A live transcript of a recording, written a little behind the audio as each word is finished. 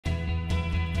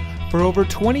For over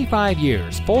 25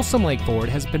 years, Folsom Lake Ford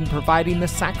has been providing the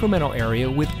Sacramento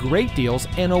area with great deals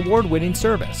and award-winning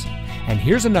service. And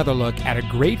here's another look at a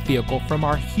great vehicle from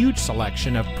our huge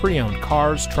selection of pre-owned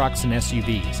cars, trucks, and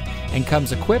SUVs, and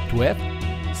comes equipped with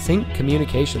sync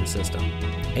communication system,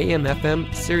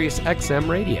 AM/FM Sirius XM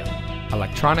radio,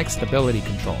 electronic stability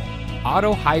control,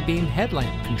 auto high beam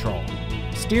headlamp control,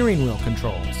 steering wheel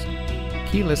controls,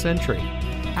 keyless entry,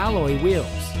 alloy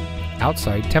wheels,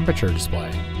 outside temperature display,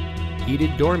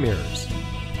 heated door mirrors,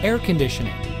 air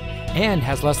conditioning, and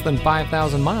has less than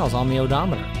 5,000 miles on the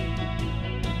odometer.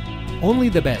 Only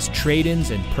the best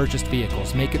trade-ins and purchased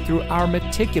vehicles make it through our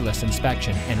meticulous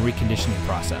inspection and reconditioning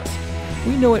process.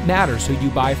 We know it matters who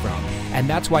you buy from, and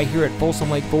that's why here at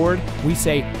Folsom Lake Ford, we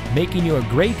say making you a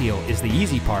great deal is the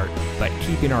easy part, but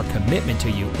keeping our commitment to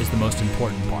you is the most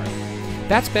important part.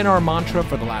 That's been our mantra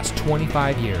for the last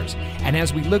 25 years, and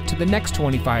as we look to the next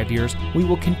 25 years, we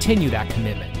will continue that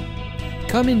commitment.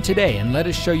 Come in today and let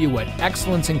us show you what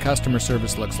excellence in customer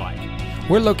service looks like.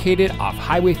 We're located off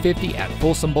Highway 50 at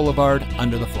Folsom Boulevard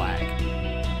under the flag.